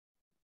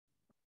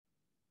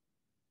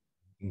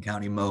King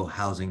County Mo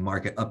housing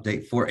market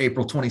update for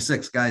April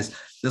 26th, guys.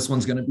 This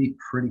one's going to be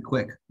pretty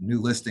quick. New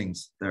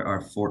listings. There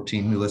are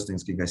 14 new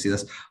listings. Can you guys see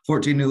this?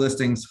 14 new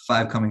listings,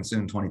 5 coming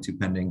soon, 22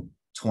 pending,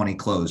 20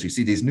 closed. You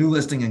see these new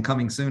listing and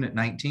coming soon at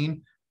 19,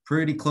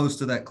 pretty close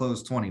to that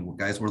closed 20. Well,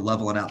 guys, we're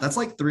leveling out. That's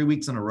like 3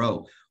 weeks in a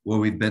row where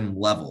we've been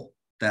level.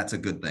 That's a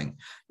good thing.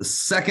 The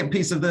second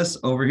piece of this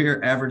over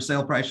here, average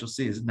sale price, you'll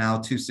see is now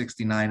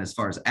 269 as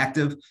far as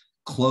active.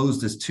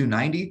 Closed is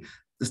 290.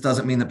 This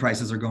doesn't mean that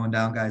prices are going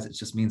down, guys. It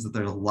just means that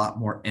there's a lot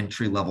more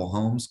entry-level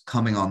homes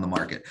coming on the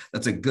market.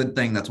 That's a good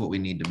thing. That's what we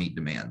need to meet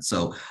demand.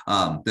 So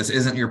this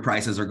isn't your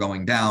prices are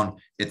going down.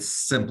 It's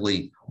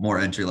simply more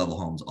entry-level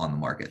homes on the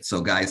market.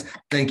 So guys,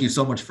 thank you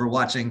so much for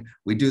watching.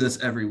 We do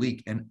this every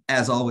week. And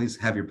as always,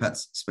 have your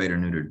pets spayed or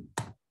neutered.